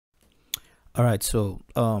All right, so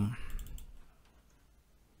let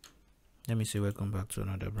me say welcome back to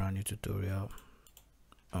another brand new tutorial.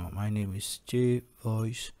 My name is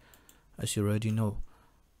Jayvoice, as you already know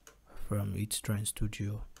from It's Trend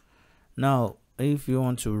Studio. Now, if you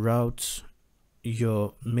want to route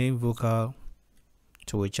your main vocal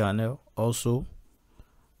to a channel, also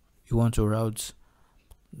you want to route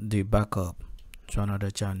the backup to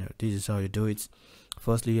another channel, this is how you do it.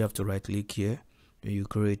 Firstly, you have to right click here and you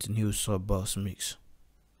create new sub bus mix.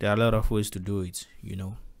 There are a lot of ways to do it, you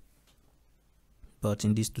know, but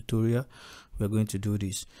in this tutorial we're going to do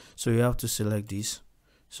this. So you have to select this,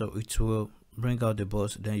 so it will bring out the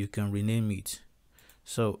bus, then you can rename it.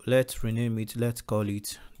 So let's rename it, let's call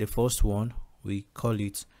it the first one, we call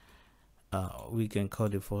it we can call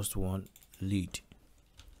the first one lead.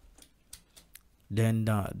 Then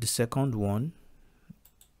the second one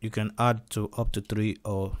you can add to up to 3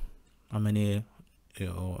 or how many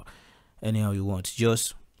or anyhow you want.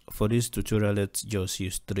 Just for this tutorial let's just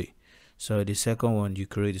use 3. So the second one, you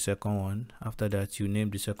create the second one. After that you name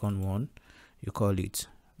the second one, you call it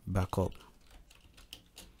backup.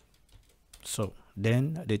 So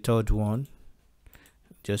then the third one,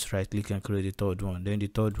 just right click and create the third one. Then the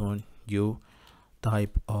third one you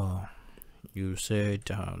type you said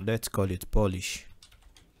let's call it polish,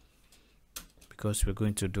 because we're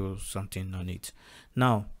going to do something on it.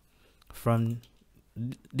 Now from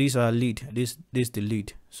these are lead, this the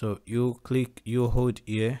lead, so you click, you hold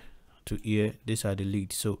here to here, these are the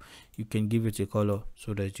lead, so you can give it a color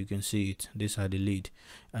so that you can see it. These are the lead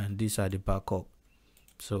and these are the backup.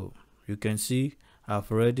 So you can see I've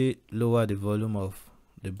already lowered the volume of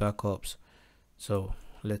the backups. So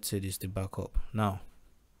let's say this is the backup. Now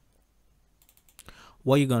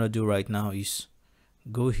what you're gonna do right now is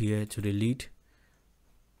go here to the lead,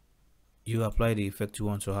 you apply the effect you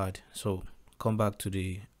want to add. So come back to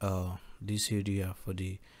the this area for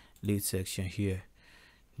the lead section here.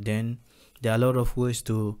 Then there are a lot of ways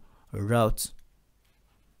to route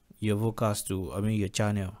your vocals to your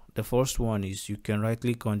channel. The first one is you can right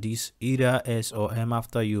click on this, either S or M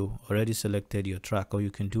after you already selected your track, or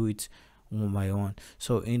you can do it one by one.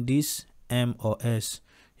 So in this M or S,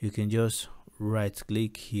 you can just right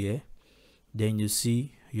click here, then you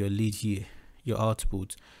see your lead here, your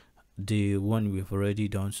output, the one we've already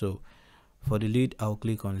done. So for the lead, I'll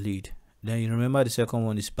click on lead. Then you remember the second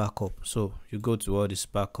one is backup, so you go to all this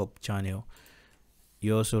backup channel,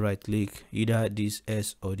 you also right click either this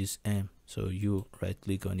S or this M, so you right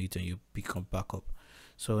click on it and you pick up backup.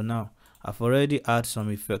 So now I've already added some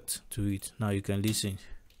effect to it. Now you can listen.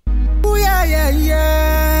 Ooh, yeah, yeah,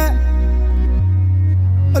 yeah.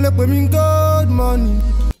 Good morning.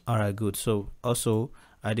 All right, good. So also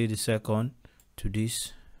I did the second to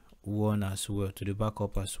this one as well, to the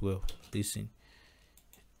backup as well. Listen,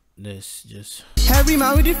 let's just every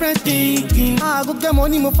man with different thinking. I go get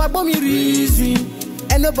money, more for me reason,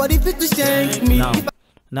 and nobody fit to shank me.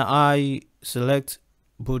 Now I select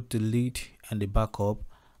both the lead and the backup,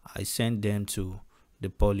 I send them to the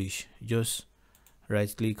polish. Just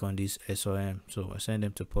right click on this SOM, so I send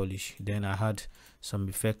them to polish. Then I had some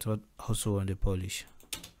effect also on the polish.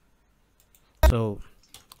 So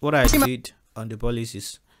what I did on the polish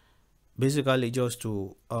is basically just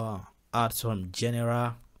to add some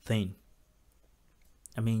general thing,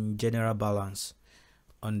 general balance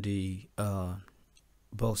on the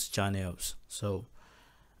box channels. So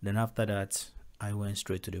then after that I went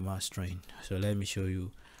straight to the mastering. So let me show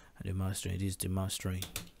you the mastering. This is the mastering.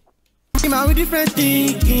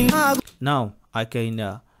 Now I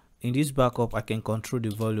can in this backup I can control the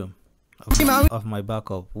volume of my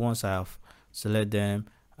backup. Once I have select them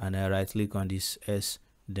and I right click on this S,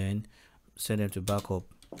 then send them to backup.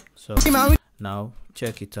 So now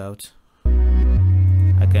check it out.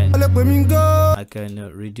 I can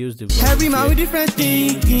reduce the volume. You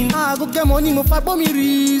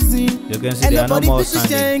can see they are no more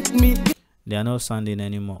sounding. They are not sounding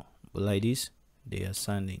anymore. But like this, they are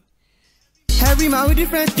sounding. You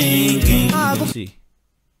can see.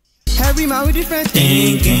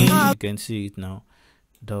 You can see it now.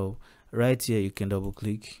 Though right here you can double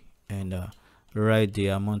click and write the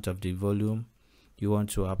amount of the volume you want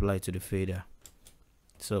to apply to the fader.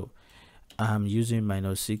 So I'm using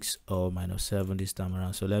 -6 or -7 this time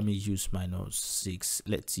around, so let me use -6.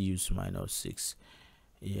 Let's use -6,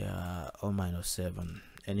 yeah, or -7,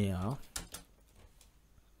 anyhow.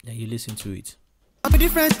 Then you listen to it.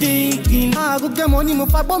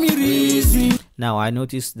 Now I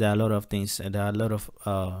noticed there are a lot of things, and there are a lot of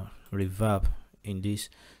reverb in this,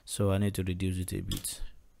 so I need to reduce it a bit.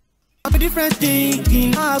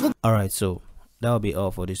 Alright, so that will be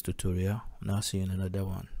all for this tutorial. Now see you in another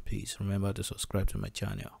one. Peace. Remember to subscribe to my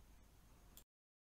channel.